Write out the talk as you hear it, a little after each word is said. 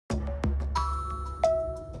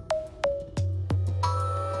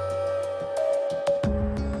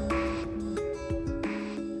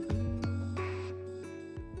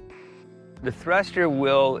The thruster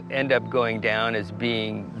will end up going down as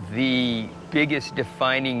being the biggest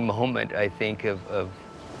defining moment, I think, of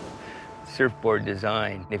surfboard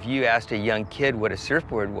design. If you asked a young kid what a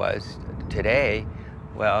surfboard was today,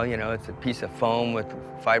 well, you know, it's a piece of foam with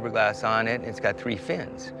fiberglass on it, and it's got 3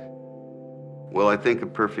 fins. Well, I think a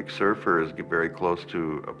perfect surfer is very close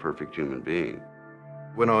to a perfect human being.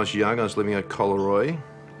 When I was young, I was living at Collaroy,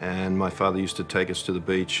 and my father used to take us to the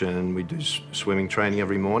beach, and we'd do swimming training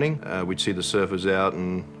every morning. We'd see the surfers out,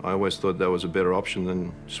 and I always thought that was a better option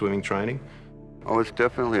than swimming training. Oh, it's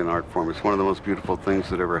definitely an art form. It's one of the most beautiful things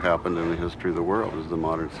that ever happened in the history of the world, is the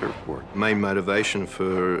modern surfboard. The main motivation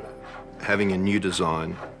for having a new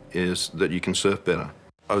design is that you can surf better.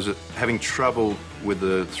 I was having trouble with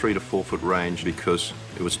the 3 to 4 foot range because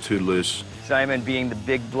it was too loose. Simon, being the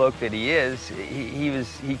big bloke that he is,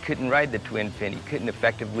 he couldn't ride the twin fin. He couldn't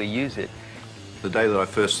effectively use it. The day that I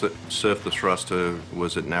first surfed the thruster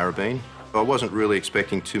was at Narrabeen. I wasn't really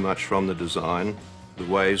expecting too much from the design. The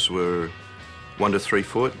waves were 1 to 3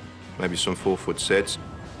 foot, maybe some 4 foot sets.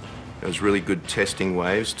 It was really good testing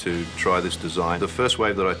waves to try this design. The first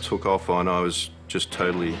wave that I took off on, I was just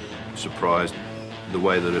totally surprised the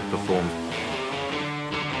way that it performed.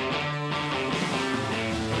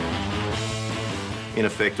 In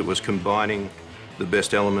effect, it was combining the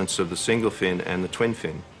best elements of the single fin and the twin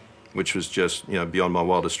fin, which was just, you know, beyond my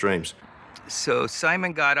wildest dreams. So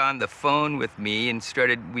Simon got on the phone with me and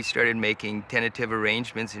we started making tentative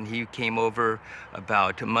arrangements, and he came over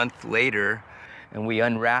about a month later, and we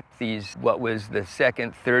unwrapped these, what was the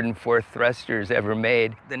 2nd, 3rd, and 4th thrusters ever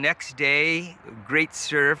made. The next day, great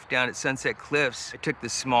surf down at Sunset Cliffs. I took the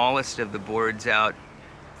smallest of the boards out.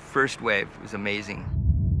 First wave was amazing.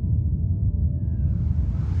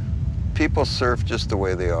 People surf just the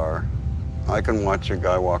way they are. I can watch a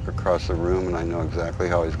guy walk across the room and I know exactly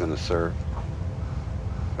how he's going to surf.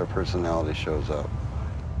 Their personality shows up.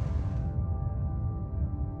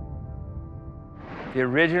 The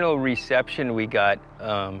original reception we got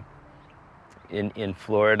in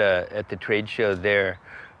Florida at the trade show there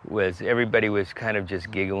was everybody was kind of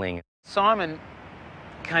just giggling. Simon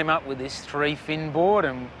came up with this 3-fin board,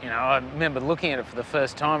 and you know, I remember looking at it for the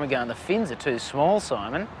first time and going, the fins are too small,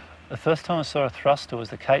 Simon. The first time I saw a thruster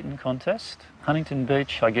was the Caton contest, Huntington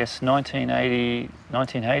Beach, I guess 1980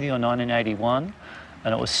 or 1981,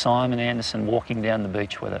 and it was Simon Anderson walking down the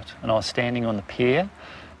beach with it, and I was standing on the pier,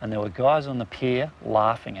 and there were guys on the pier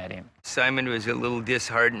laughing at him. Simon was a little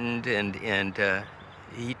disheartened, and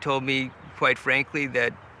he told me, quite frankly,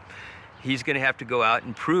 that he's going to have to go out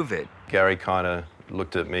and prove it. Gary kind of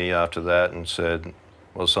looked at me after that and said,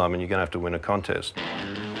 well, Simon, you're going to have to win a contest.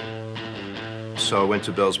 So I went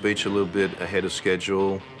to Bells Beach a little bit ahead of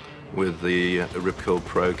schedule with the Rip Curl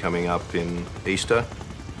Pro coming up in Easter.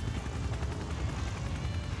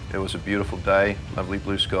 It was a beautiful day, lovely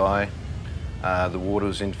blue sky. The water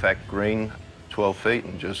was in fact green, 12 feet,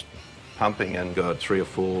 and just pumping, and got 3 or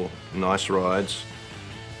 4 nice rides.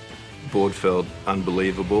 Board felt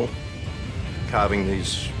unbelievable. Carving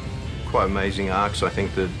these quite amazing arcs, I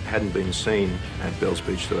think, that hadn't been seen at Bells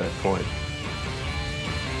Beach to that point.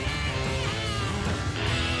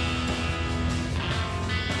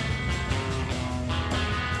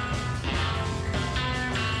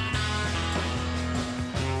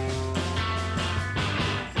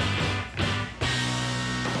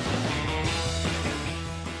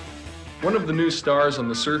 One of the new stars on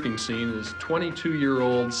the surfing scene is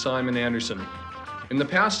 22-year-old Simon Anderson. In the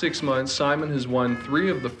past 6 months, Simon has won 3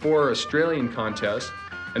 of the 4 Australian contests,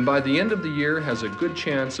 and by the end of the year has a good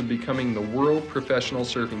chance of becoming the world professional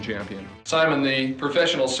surfing champion. Simon, the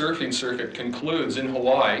professional surfing circuit concludes in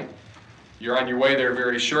Hawaii. You're on your way there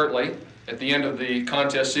very shortly. At the end of the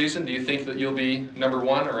contest season, do you think that you'll be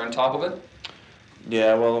 #1 or on top of it?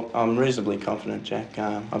 Yeah, well, I'm reasonably confident, Jack.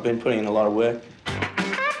 I've been putting in a lot of work.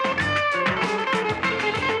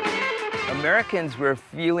 Americans were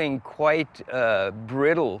feeling quite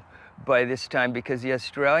brittle by this time because the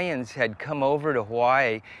Australians had come over to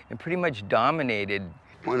Hawaii and pretty much dominated.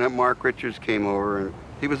 When Mark Richards came over, and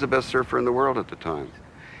he was the best surfer in the world at the time.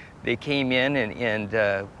 They came in and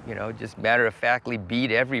you know, just matter-of-factly beat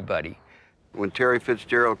everybody. When Terry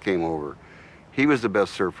Fitzgerald came over, he was the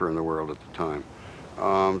best surfer in the world at the time.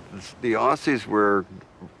 The Aussies were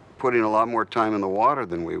putting a lot more time in the water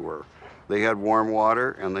than we were. They had warm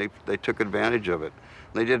water, and they took advantage of it.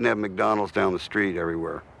 They didn't have McDonald's down the street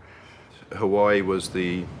everywhere. Hawaii was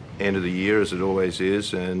the end of the year, as it always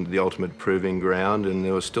is, and the ultimate proving ground, and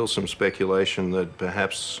there was still some speculation that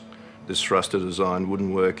perhaps this thruster design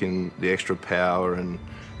wouldn't work in the extra power and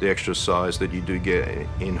the extra size that you do get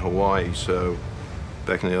in Hawaii. So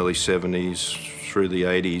back in the early 70s through the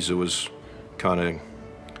 80s, it was kind of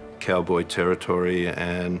cowboy territory,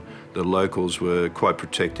 and the locals were quite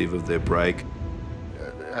protective of their break.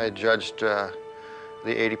 I judged the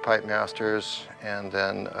 80 Pipe Masters, and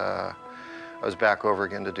then I was back over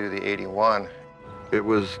again to do the 81. It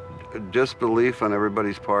was disbelief on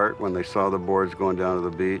everybody's part when they saw the boards going down to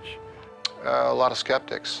the beach. A lot of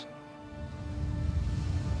skeptics.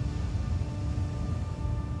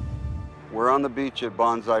 We're on the beach at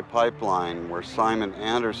Bonsai Pipeline, where Simon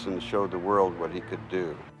Anderson showed the world what he could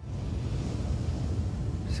do.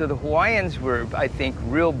 So the Hawaiians were, I think,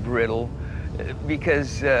 real brittle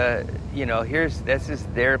because, you know, this is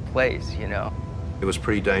their place, you know. It was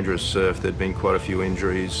pretty dangerous surf. There'd been quite a few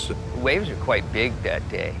injuries. The waves were quite big that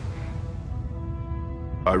day.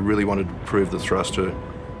 I really wanted to prove the thruster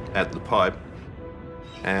at the pipe,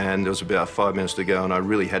 and there was about 5 minutes to go, and I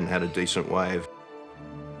really hadn't had a decent wave.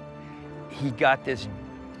 He got this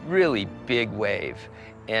really big wave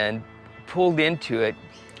and pulled into it.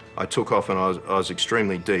 I took off and I was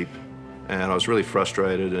extremely deep, and I was really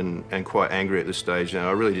frustrated and quite angry at this stage, and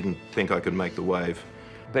I really didn't think I could make the wave.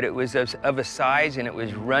 But it was of a size, and it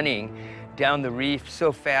was running down the reef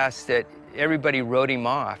so fast that everybody rode him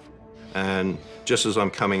off. And just as I'm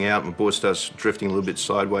coming out, my board starts drifting a little bit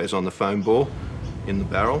sideways on the foam ball in the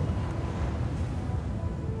barrel.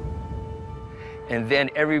 And then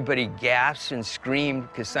everybody gasped and screamed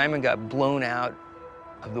because Simon got blown out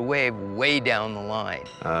of the wave way down the line.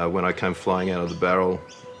 When I came flying out of the barrel,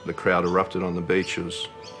 the crowd erupted on the beach. It was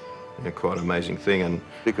quite an amazing thing. And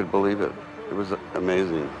He could believe it. It was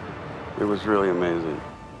amazing. It was really amazing.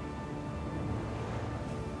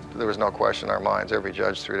 There was no question in our minds. Every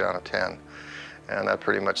judge threw down a 10. And that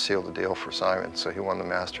pretty much sealed the deal for Simon, so he won the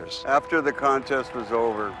Masters. After the contest was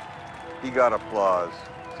over, he got applause.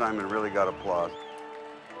 Simon really got applause.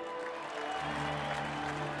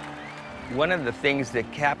 One of the things that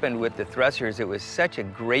happened with the thrusters, it was such a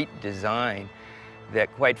great design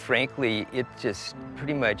that, quite frankly, it just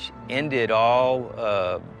pretty much ended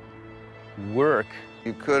all work.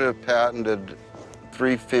 You could have patented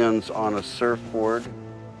 3 fins on a surfboard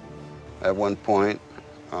at one point,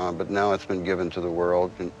 but now it's been given to the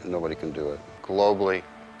world and nobody can do it. Globally,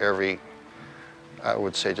 I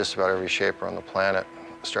would say just about every shaper on the planet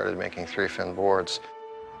started making 3-fin boards.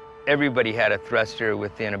 Everybody had a thruster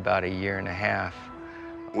within about a year and a half.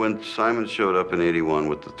 When Simon showed up in '81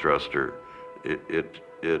 with the thruster, it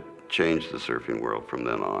changed the surfing world from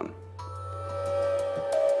then on.